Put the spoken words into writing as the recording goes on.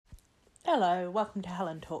Hello, welcome to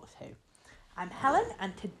Helen Talks Who. I'm Helen,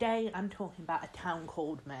 and today I'm talking about A Town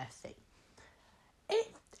Called Mercy. It's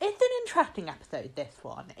an interesting episode, this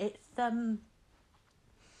one. It's a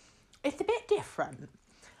bit different.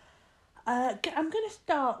 I'm going to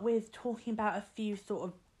start with talking about a few sort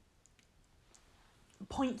of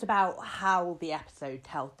points about how the episode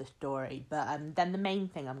tells the story, but then the main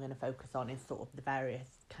thing I'm going to focus on is sort of the various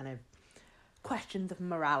kind of questions of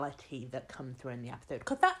morality that come through in the episode,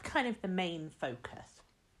 because that's kind of the main focus.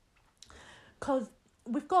 Because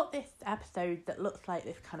we've got this episode that looks like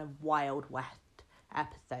this kind of Wild West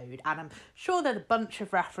episode, and I'm sure there's a bunch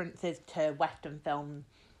of references to Western films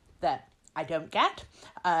that I don't get.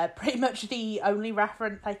 Pretty much the only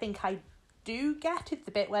reference I think I do get is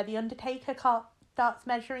the bit where the Undertaker starts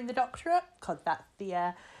measuring the Doctor up, because that's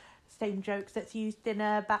the same jokes that's used in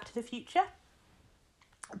Back to the Future.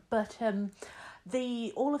 But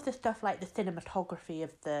all of the stuff like the cinematography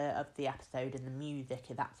of the episode and the music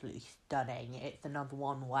is absolutely stunning. It's another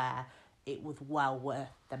one where it was well worth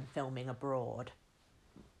them filming abroad.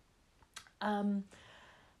 And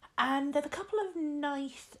there's a couple of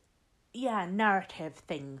nice, narrative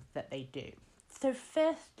things that they do. So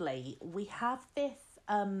firstly, we have this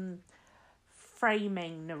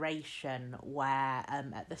framing narration where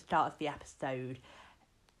at the start of the episode,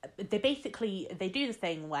 they do the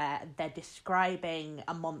thing where they're describing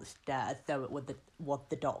a monster as though it was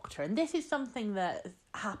the Doctor. And this is something that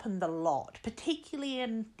happened a lot, particularly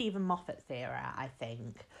in Stephen Moffat's era, I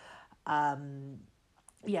think.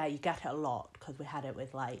 You get it a lot, because we had it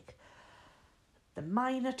with, like, the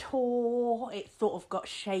Minotaur. It sort of got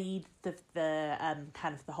shades of the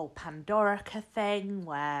kind of the whole Pandorica thing,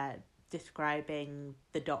 where describing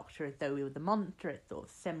the Doctor as though he was a monster. It's sort of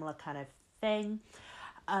similar kind of thing.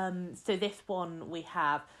 So this one we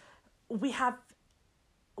have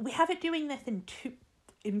it doing this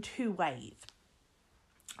in two ways.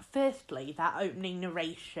 Firstly, that opening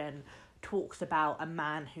narration talks about a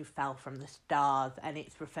man who fell from the stars, and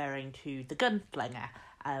it's referring to the gunslinger,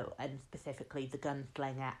 and specifically the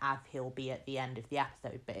gunslinger as he'll be at the end of the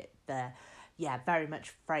episode. But very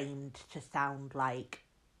much framed to sound like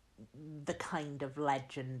the kind of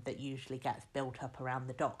legend that usually gets built up around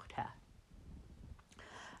the Doctor.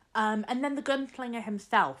 And then the gunslinger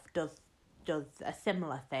himself does a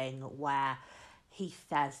similar thing where he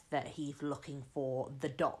says that he's looking for the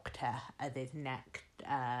Doctor as his next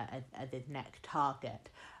target,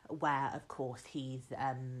 where of course he's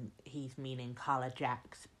meaning Carla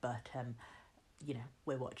Jax, but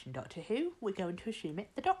we're watching Doctor Who, we're going to assume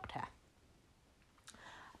it's the Doctor.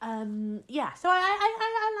 So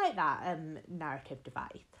I like that narrative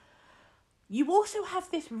device. You also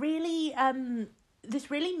have this really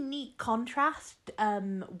neat contrast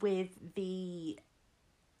with the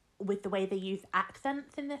way they use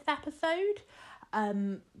accents in this episode,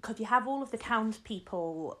 because you have all of the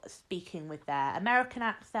townspeople speaking with their American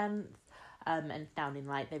accents and sounding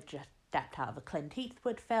like they've just stepped out of a Clint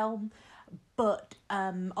Eastwood film, but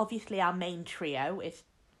obviously our main trio is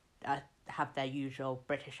have their usual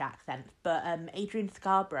British accents, but Adrian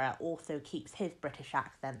Scarborough also keeps his British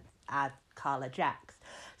accent as Carla Jax.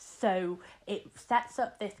 So it sets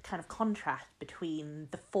up this kind of contrast between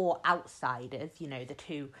the four outsiders, the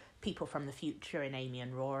two people from the future in Amy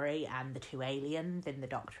and Rory, and the two aliens in the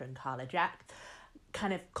Doctor and Carla Jax,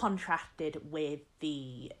 kind of contrasted with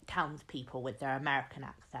the townspeople with their American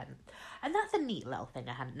accent. And that's a neat little thing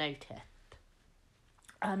I hadn't noticed.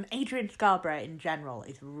 Adrian Scarborough in general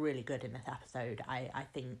is really good in this episode. I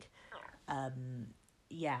think,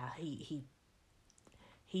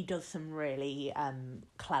 he does some really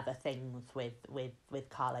clever things with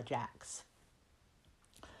Carla Jax.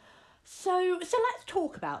 So let's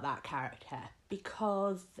talk about that character,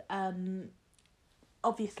 because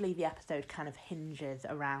obviously the episode kind of hinges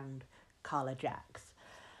around Carla Jax.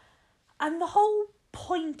 And the whole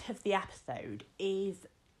point of the episode is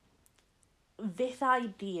this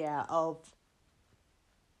idea of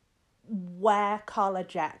where Carla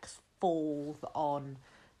Jax falls on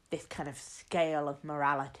this kind of scale of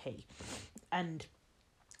morality, and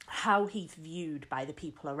how he's viewed by the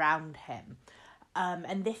people around him.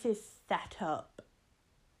 And this is set up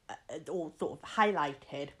or sort of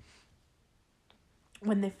highlighted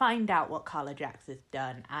when they find out what Carla Jax has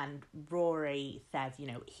done, and Rory says,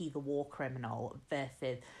 he's a war criminal,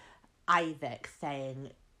 versus Isaac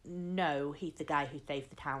saying, no, he's the guy who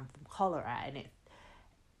saved the town from cholera. And it's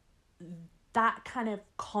that kind of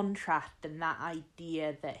contrast and that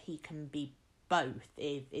idea that he can be both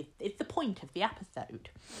is the point of the episode.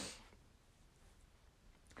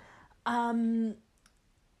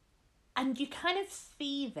 And you kind of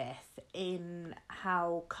see this in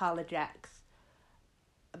how Carla Jax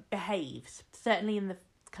behaves, certainly in the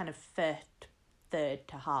kind of first third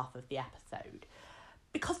to half of the episode.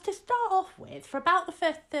 Because to start off with, for about the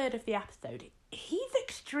first third of the episode, he's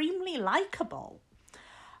extremely likeable.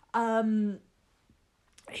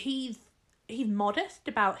 He's modest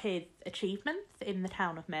about his achievements in the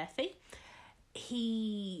town of Mercy.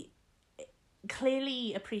 He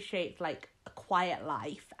clearly appreciates like a quiet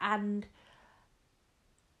life, and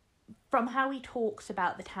from how he talks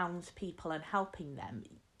about the townspeople and helping them,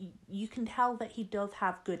 you can tell that he does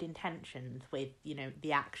have good intentions with, you know,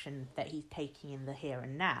 the action that he's taking in the here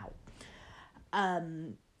and now.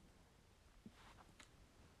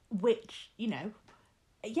 Which, you know,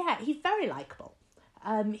 yeah, he's very likeable.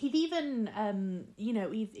 He's even, you know,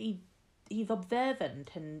 he's observant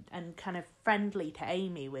and kind of friendly to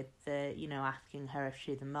Amy with the, you know, asking her if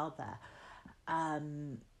she's a mother.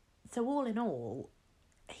 So all in all,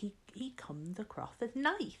 he comes across as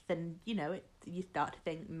nice, and, you know, you start to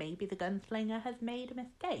think maybe the gunslinger has made a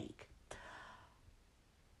mistake.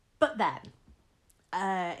 But then,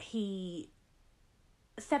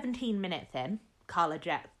 17 minutes in, Carla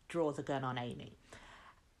Jax draws a gun on Amy.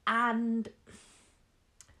 And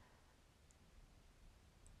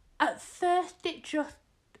at first it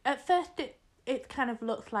kind of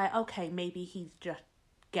looks like, okay, maybe he's just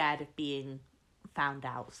scared of being found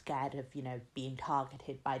out, scared of, you know, being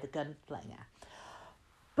targeted by the gunslinger.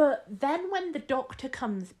 But then when the doctor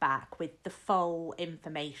comes back with the full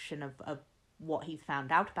information of what he's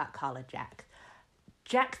found out about Carla Jax,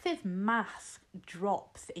 Jax's mask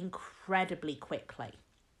drops incredibly quickly.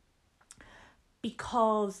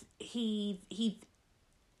 Because he's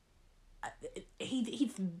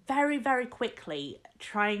very, very quickly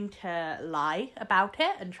trying to lie about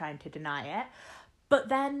it and trying to deny it. But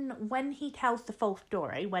then when he tells the full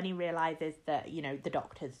story, when he realises that, you know, the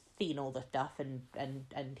doctor's seen all the stuff and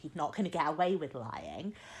he's not going to get away with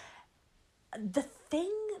lying, the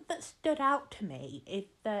thing that stood out to me is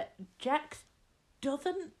that Jax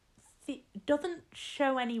doesn't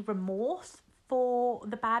show any remorse for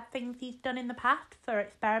the bad things he's done in the past, for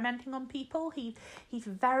experimenting on people. He's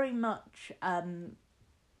very much,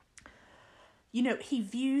 you know, he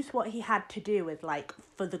views what he had to do as, like,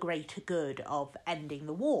 for the greater good of ending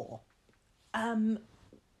the war. And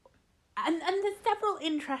there's several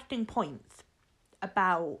interesting points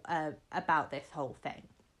about this whole thing.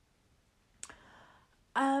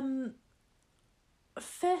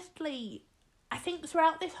 Firstly, I think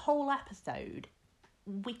throughout this whole episode,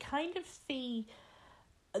 we kind of see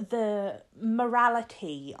the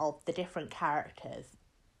morality of the different characters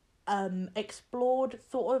explored,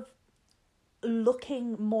 sort of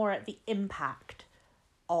looking more at the impact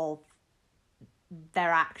of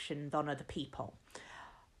their actions on other people.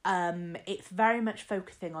 It's very much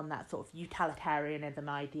focusing on that sort of utilitarianism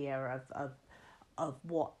idea of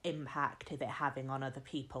what impact is it having on other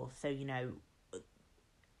people. So, you know,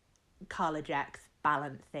 Carla Jax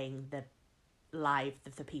balancing the lives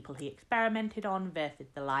of the people he experimented on versus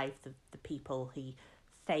the lives of the people he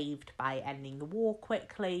saved by ending the war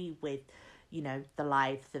quickly, with, you know, the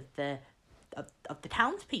lives of the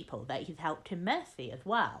townspeople that he's helped in Mercy as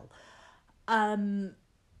well.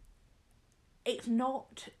 It's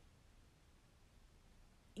not...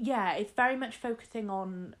 Yeah, it's very much focusing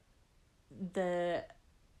on the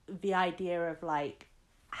idea of, like,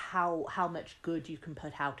 how much good you can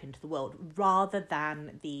put out into the world, rather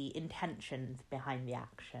than the intentions behind the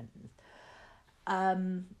actions.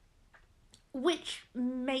 Which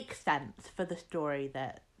makes sense for the story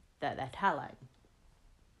that they're telling.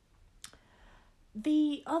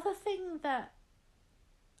 The other thing that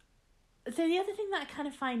I kind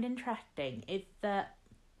of find interesting is that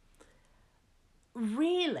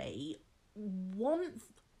really, once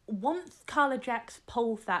Carla Jax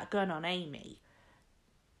pulls that gun on Amy,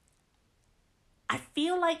 I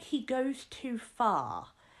feel like he goes too far.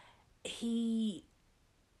 He's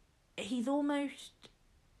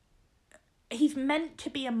meant to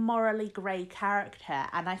be a morally grey character,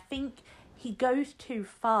 and I think he goes too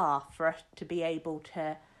far for us to be able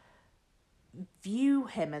to view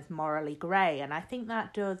him as morally grey, and I think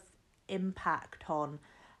that does impact on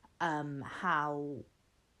how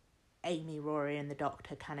Amy, Rory and the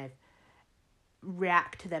Doctor kind of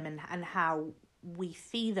react to them, and how we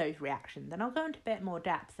see those reactions. And I'll go into a bit more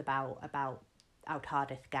depth about our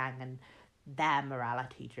TARDIS gang and their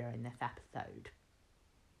morality during this episode.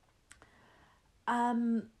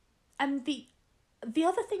 And the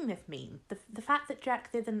other thing this means, the fact that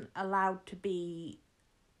Jax isn't allowed to be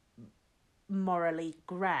morally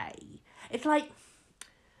grey, it's like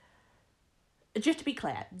just to be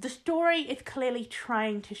clear, the story is clearly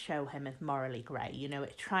trying to show him as morally grey. You know,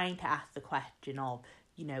 it's trying to ask the question of,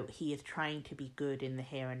 you know, he is trying to be good in the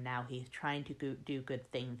here and now. He is trying to do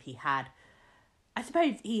good things. I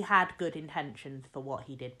suppose he had good intentions for what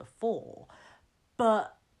he did before,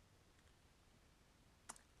 but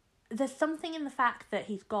there's something in the fact that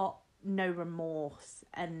he's got no remorse,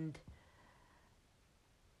 and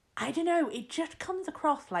I don't know, it just comes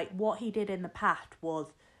across like what he did in the past was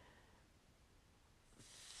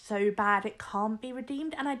so bad it can't be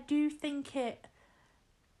redeemed. And I do think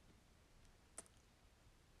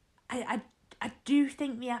I do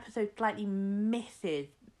think the episode slightly misses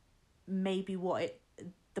maybe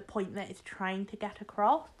the point that it's trying to get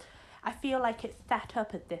across. I feel like it's set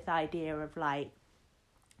up as this idea of like,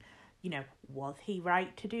 you know, was he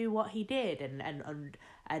right to do what he did, and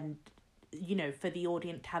you know, for the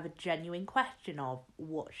audience to have a genuine question of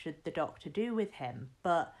what should the Doctor do with him.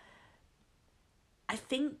 But I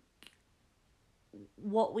think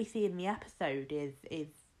what we see in the episode is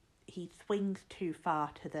he swings too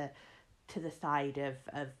far to the side of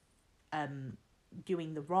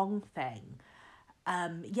doing the wrong thing.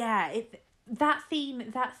 It's that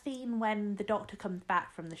scene when the Doctor comes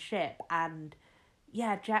back from the ship, and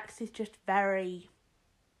Jax is just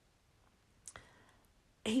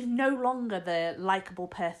he's no longer the likeable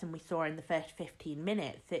person we saw in the first 15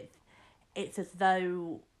 minutes. It's as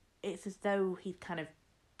though he's kind of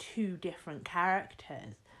two different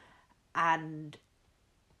characters, and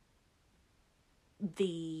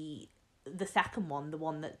the second one, the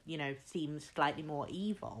one that, you know, seems slightly more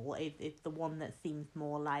evil, is the one that seems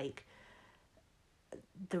more like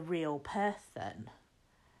the real person.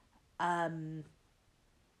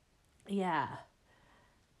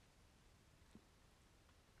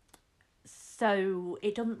 So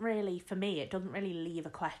it doesn't really leave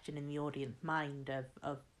a question in the audience mind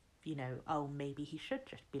of you know, oh, maybe he should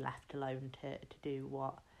just be left alone to do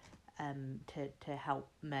what, to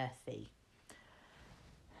help Mercy.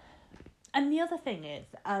 And the other thing is,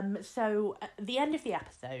 so at the end of the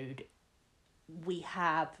episode, we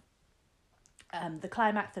have, the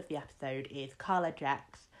climax of the episode is Karla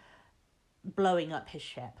Jax blowing up his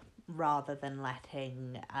ship rather than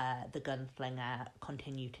letting the gunslinger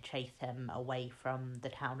continue to chase him away from the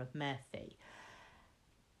town of Mercy.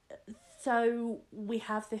 So we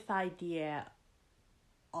have this idea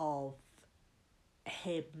of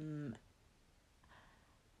him...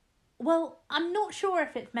 Well, I'm not sure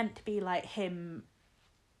if it's meant to be like him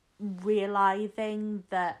realising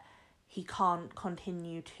that he can't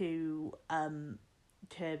continue to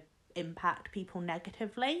impact people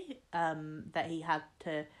negatively, that he had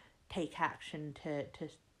to take action to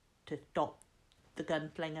stop the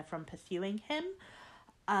gunslinger from pursuing him.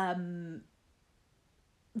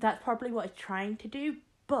 That's probably what he's trying to do,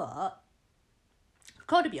 but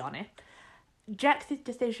gotta be honest, Jax's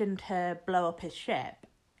decision to blow up his ship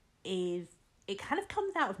it kind of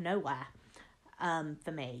comes out of nowhere,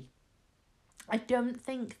 for me. I don't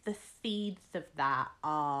think the seeds of that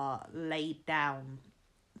are laid down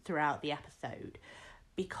throughout the episode,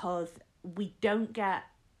 because we don't get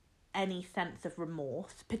any sense of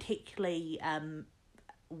remorse, particularly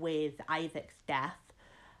with Isaac's death.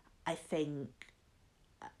 I think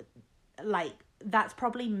like that's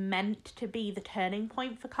probably meant to be the turning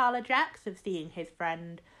point for Karla Jax, of seeing his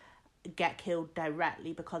friend get killed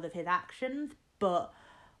directly because of his actions, but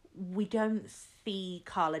we don't see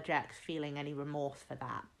Karla Jax feeling any remorse for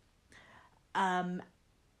that. And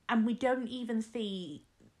we don't even see,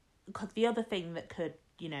 because the other thing that could,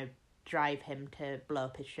 you know, drive him to blow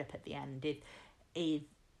up his ship at the end is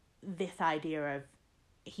this idea of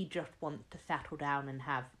he just wants to settle down and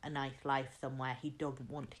have a nice life somewhere. He doesn't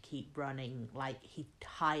want to keep running, like he's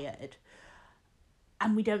tired.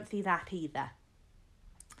 And we don't see that either.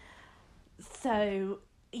 So,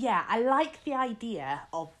 yeah, I like the idea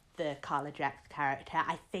of the Karla Jax character.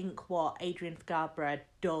 I think what Adrian Scarborough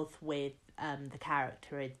does with the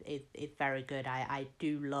character is very good. I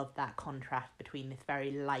do love that contrast between this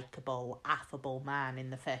very likeable, affable man in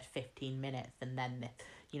the first 15 minutes and then this,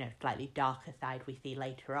 you know, slightly darker side we see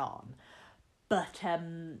later on. But,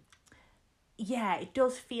 it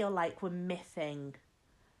does feel like we're missing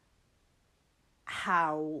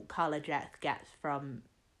how Karla Jax gets from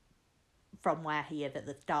where he is at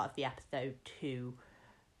the start of the episode to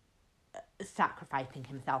sacrificing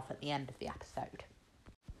himself at the end of the episode.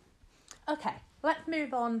 Okay, let's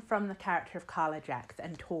move on from the character of Karla Jax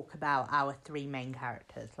and talk about our three main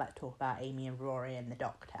characters. Let's talk about Amy and Rory and the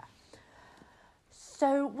Doctor.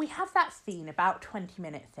 So we have that scene about 20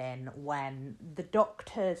 minutes in when the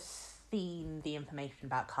Doctor's seen the information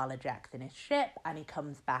about Carla Jacks in his ship, and he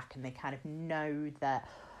comes back and they kind of know that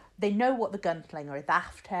they know what the gunslinger is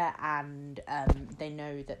after, and they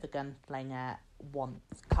know that the gunslinger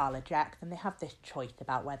wants Carla Jacks, and they have this choice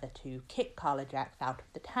about whether to kick Carla Jacks out of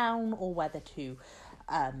the town or whether to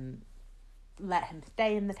let him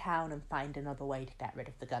stay in the town and find another way to get rid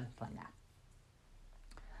of the gunslinger.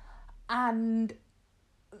 And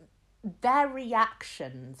their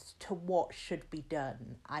reactions to what should be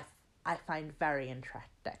done, I find very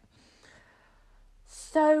interesting.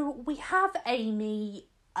 So we have Amy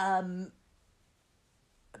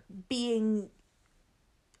being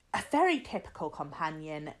a very typical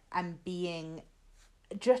companion and being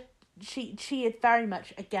just, she is very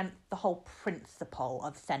much against the whole principle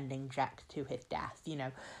of sending Jack to his death. You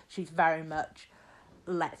know, she's very much,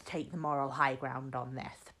 let's take the moral high ground on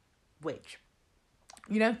this, which,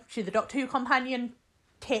 you know, she's a Doctor Who companion,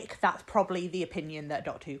 tick, that's probably the opinion that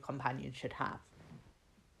Doctor Who companions should have.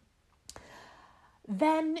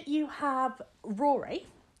 Then you have Rory.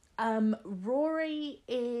 Rory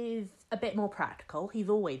is a bit more practical. He's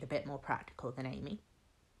always a bit more practical than Amy.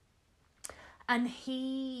 And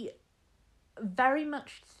he very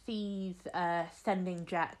much sees sending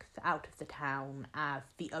Jax out of the town as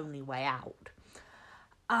the only way out.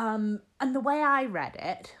 And the way I read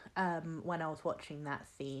it, when I was watching that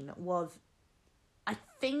scene, was, I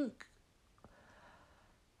think,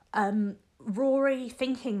 Rory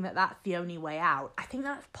thinking that that's the only way out, I think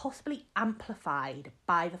that's possibly amplified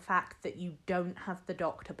by the fact that you don't have the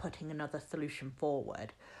Doctor putting another solution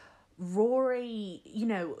forward. Rory, you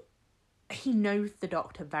know, he knows the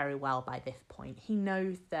Doctor very well by this point. He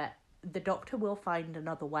knows that the Doctor will find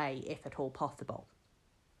another way if at all possible.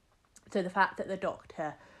 So the fact that the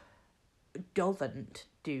Doctor doesn't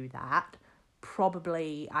do that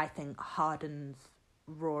probably, I think, hardens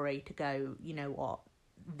Rory to go, you know what,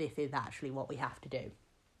 this is actually what we have to do.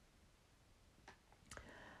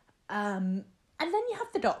 And then you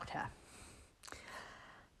have the Doctor.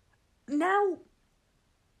 Now,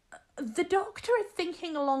 the Doctor is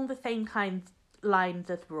thinking along the same lines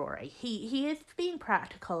as Rory. He is being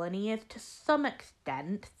practical, and he is to some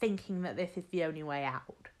extent thinking that this is the only way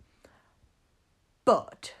out.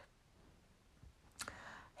 But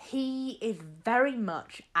he is very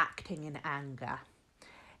much acting in anger.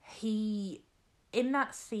 In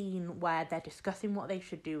that scene where they're discussing what they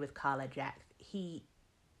should do with Carla Jax, he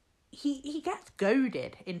gets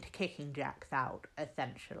goaded into kicking Jax out,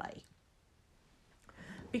 essentially.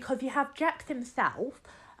 Because you have Jax himself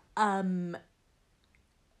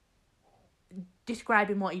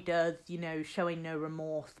describing what he does, you know, showing no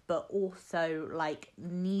remorse, but also, like,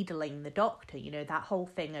 needling the Doctor, you know, that whole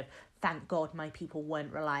thing of, thank God my people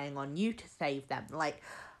weren't relying on you to save them. Like,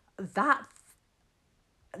 that's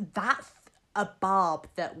a barb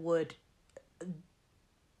that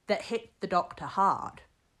hits the Doctor hard.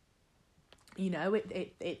 You know,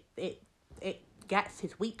 it gets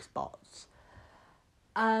his weak spots.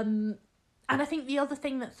 And I think the other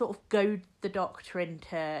thing that sort of goads the Doctor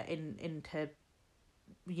into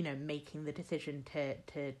you know, making the decision to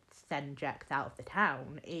send Jax out of the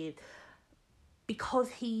town is because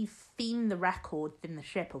he's seen the records in the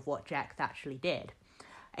ship of what Jax actually did.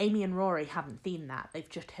 Amy and Rory haven't seen that. They've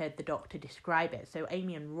just heard the Doctor describe it. So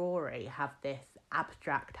Amy and Rory have this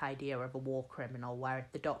abstract idea of a war criminal, whereas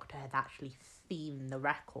the Doctor has actually seen the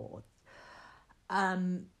records.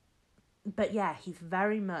 But yeah,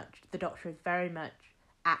 the Doctor is very much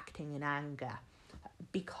acting in anger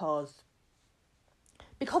because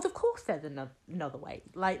of course there's another way.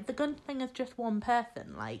 Like, the gunslinger's just one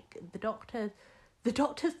person. Like, the Doctor's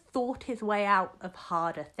thought his way out of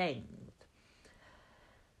harder things.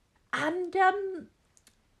 And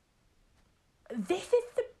this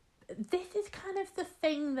is kind of the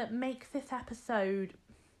thing that makes this episode,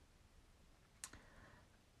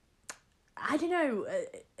 I don't know,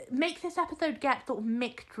 makes this episode get sort of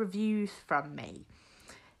mixed reviews from me,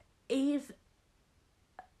 is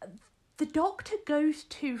the Doctor goes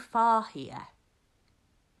too far here.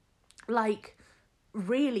 Like,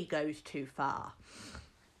 really goes too far.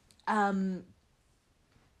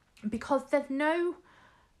 Because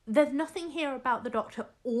there's nothing here about the Doctor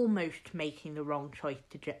almost making the wrong choice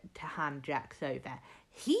to hand Jax over.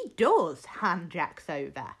 He does hand Jax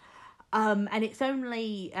over. And it's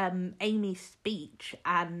only Amy's speech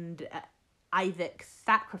and Isaac's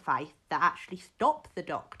sacrifice that actually stop the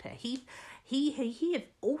Doctor. He has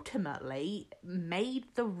ultimately made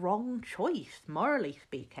the wrong choice, morally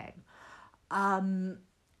speaking. And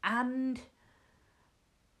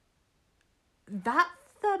that's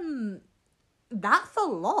a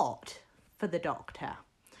lot for the Doctor.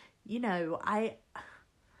 You know,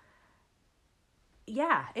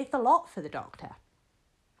 yeah, it's a lot for the Doctor.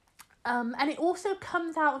 And it also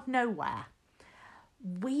comes out of nowhere.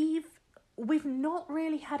 We've not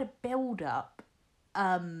really had a build up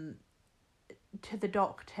to the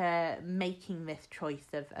Doctor making this choice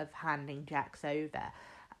of handing Jax over.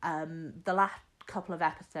 The last couple of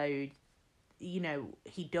episodes,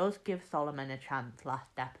 he does give Solomon a chance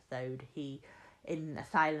last episode. In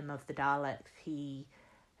Asylum of the Daleks, he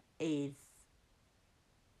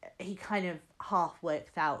kind of half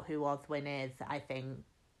works out who Oswin is, I think,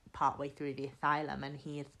 partway through the asylum, and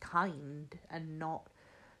he is kind and not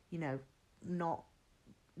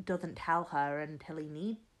doesn't tell her until he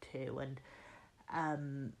needs to.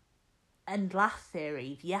 And last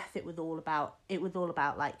series, yes, it was all about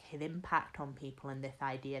like his impact on people and this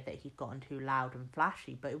idea that he'd gotten too loud and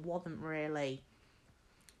flashy, but it wasn't really.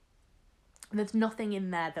 There's nothing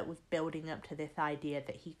in there that was building up to this idea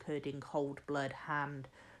that he could, in cold blood, hand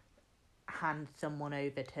someone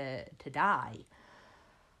over to die.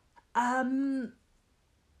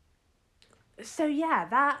 So yeah,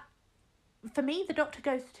 that, for me, the Doctor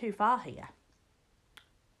goes too far here.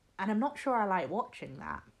 And I'm not sure I like watching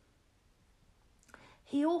that.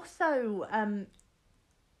 He also,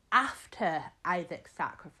 after Isaac's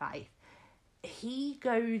sacrifice, he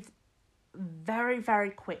goes very,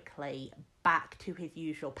 very quickly back to his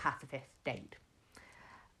usual pacifist state.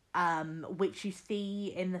 Which you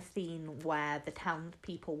see in the scene where the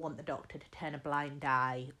townspeople want the Doctor to turn a blind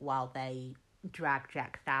eye while they drag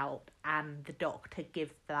Jax out, and the Doctor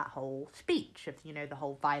gives that whole speech of, the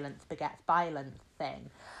whole violence begets violence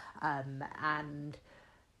thing.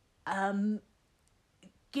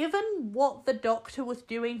 Given what the Doctor was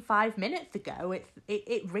doing 5 minutes ago,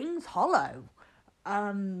 it rings hollow.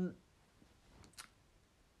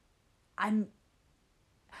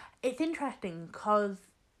 It's interesting because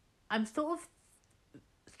I'm sort of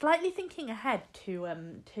slightly thinking ahead to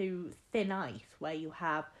Thin Ice, where you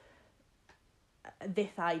have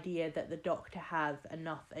this idea that the Doctor has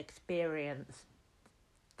enough experience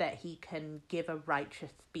that he can give a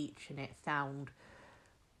righteous speech and it sound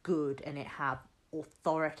good and it have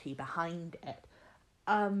authority behind it.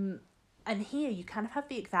 And here you kind of have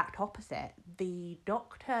the exact opposite. The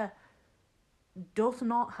Doctor does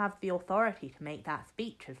not have the authority to make that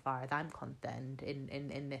speech, as far as I'm concerned,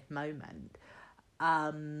 in this moment.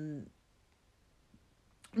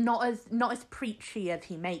 Not as preachy as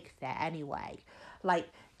he makes it anyway. Like,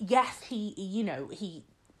 yes, I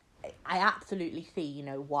absolutely see,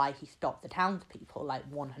 why he stopped the townspeople, like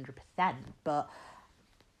 100%, but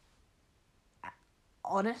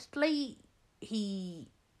honestly, he's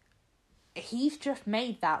just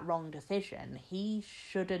made that wrong decision. He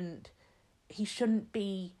shouldn't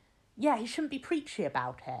be preachy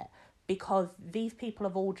about it, because these people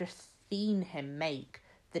have all just seen him make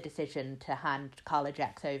the decision to hand Carla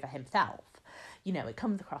Jax over himself. It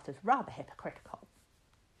comes across as rather hypocritical.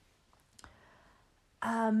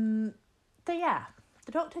 So yeah,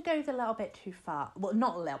 the Doctor goes a little bit too far. Well,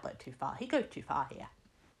 not a little bit too far. He goes too far here.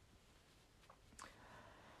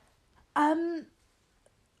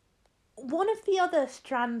 One of the other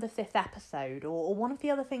strands of this episode, or one of the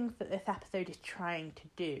other things that this episode is trying to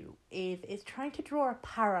do, is trying to draw a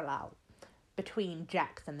parallel between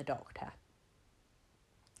Jax and the Doctor.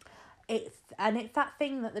 It's that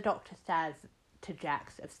thing that the Doctor says to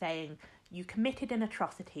Jax of saying, you committed an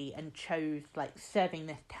atrocity and chose, like, serving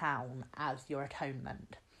this town as your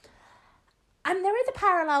atonement. And there is a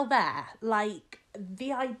parallel there. Like,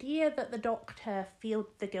 the idea that the Doctor feels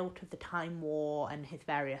the guilt of the Time War and his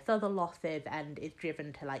various other losses and is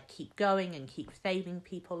driven to, like, keep going and keep saving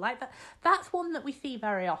people like that. That's one that we see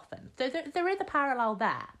very often. So there is a parallel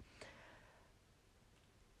there.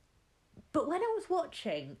 But when I was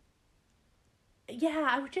watching, yeah,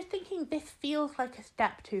 I was just thinking this feels like a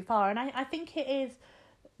step too far. And I think it is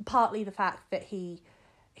partly the fact that he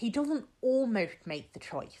doesn't almost make the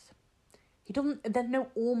choice. There's no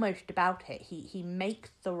almost about it. He makes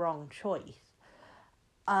the wrong choice.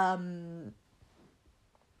 I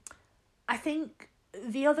think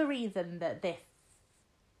the other reason that this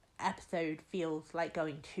episode feels like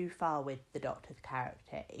going too far with the Doctor's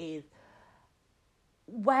character is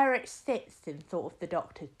where it sits in sort of the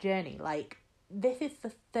Doctor's journey. Like, this is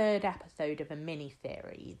the third episode of a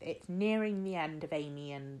mini-series. It's nearing the end of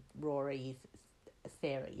Amy and Rory's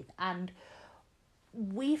series. And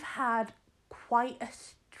we've had quite a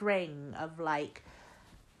string of, like,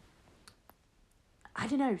 I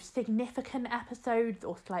don't know, significant episodes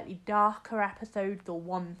or slightly darker episodes, or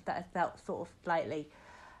ones that have felt sort of slightly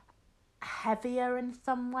heavier in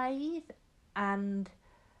some ways. And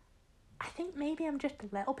I think maybe I'm just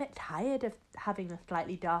a little bit tired of having a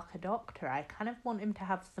slightly darker Doctor. I kind of want him to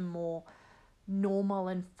have some more normal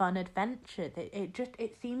and fun adventures.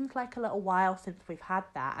 It seems like a little while since we've had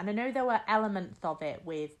that. And I know there were elements of it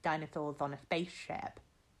with dinosaurs on a spaceship.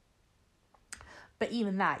 But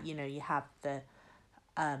even that, you know, you have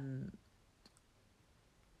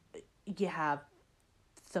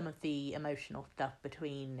some of the emotional stuff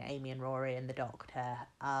between Amy and Rory and the Doctor.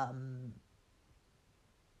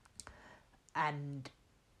 And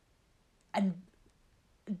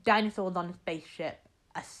dinosaurs on a spaceship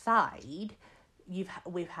aside,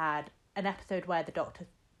 we've had an episode where the Doctor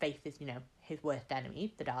faces, you know, his worst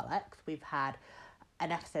enemies, the Daleks. We've had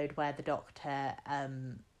an episode where the Doctor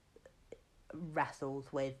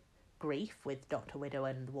wrestles with grief with Dr. Widow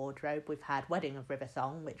and the Wardrobe. We've had Wedding of River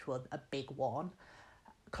Song, which was a big one.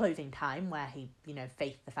 Closing Time, where he, you know,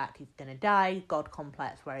 faced the fact he's gonna die. God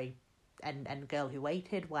Complex, where he and Girl Who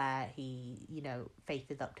Waited, where he, you know,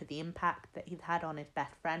 faces up to the impact that he's had on his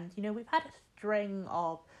best friends. You know, we've had a string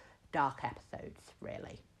of dark episodes,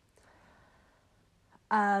 really.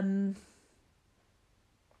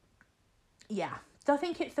 Yeah. So I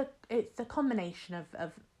think it's a combination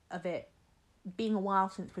of it being a while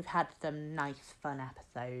since we've had some nice, fun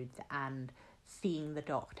episodes and seeing the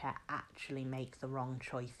Doctor actually make the wrong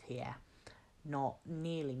choice here. Not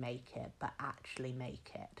nearly make it, but actually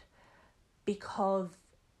make it. Because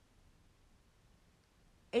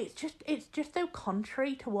it's just so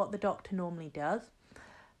contrary to what the Doctor normally does.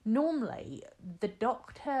 Normally, the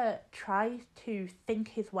Doctor tries to think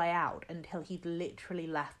his way out until he's literally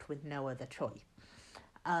left with no other choice.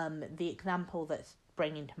 The example that's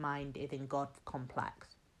springing to mind is in God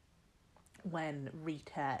Complex, when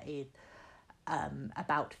Rita is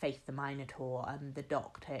about to face the Minotaur, and the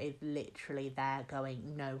Doctor is literally there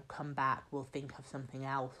going, no, come back, we'll think of something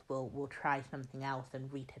else, we'll try something else,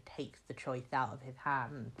 and Rita takes the choice out of his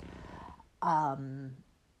hand.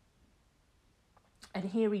 And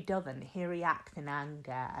here he doesn't. Here he acts in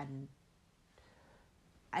anger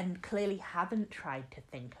and clearly hasn't tried to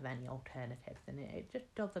think of any alternatives, and it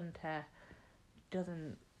just doesn't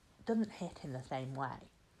hit in the same way.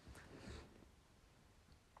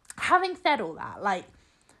 Having said all that, like,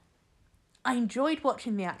 I enjoyed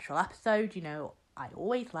watching the actual episode. You know, I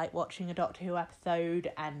always like watching a Doctor Who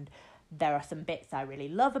episode, and there are some bits I really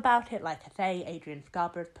love about it. Like I say, Adrian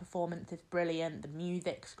Scarborough's performance is brilliant. The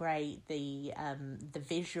music's great. The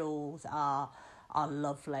visuals are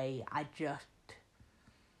lovely. I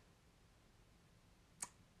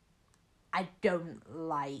don't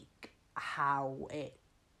like how it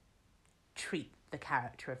treats the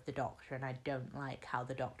character of the Doctor, and I don't like how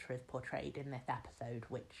the Doctor is portrayed in this episode,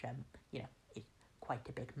 which you know, is quite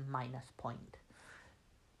a big minus point.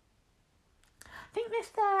 I think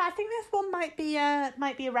this one might be a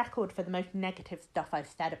record for the most negative stuff I've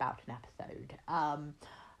said about an episode.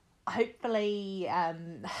 Hopefully, I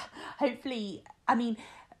mean,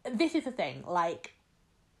 this is the thing. Like,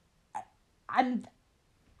 I'm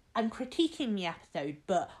critiquing the episode,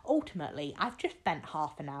 but ultimately I've just spent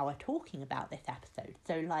half an hour talking about this episode.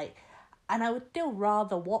 So, like, and I would still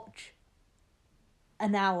rather watch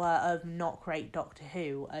an hour of not great Doctor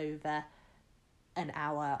Who over an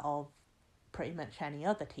hour of pretty much any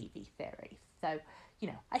other TV series. So, you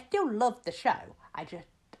know, I still love the show. I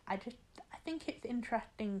think it's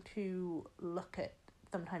interesting to look at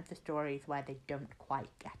sometimes the stories where they don't quite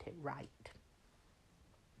get it right.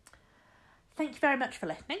 Thank you very much for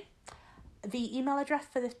listening. The email address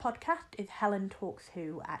for this podcast is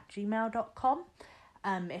helentalkswho@gmail.com.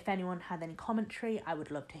 If anyone has any commentary, I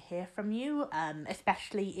would love to hear from you,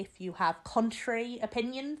 especially if you have contrary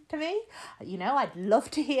opinions to me. You know, I'd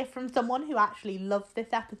love to hear from someone who actually loves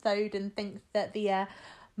this episode and thinks that the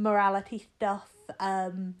morality stuff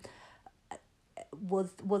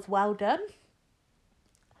was well done.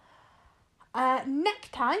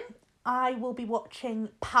 Next time, I will be watching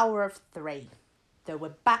Power of Three. So we're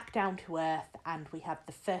back down to earth, and we have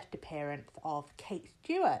the first appearance of Kate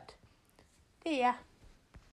Stewart. See ya.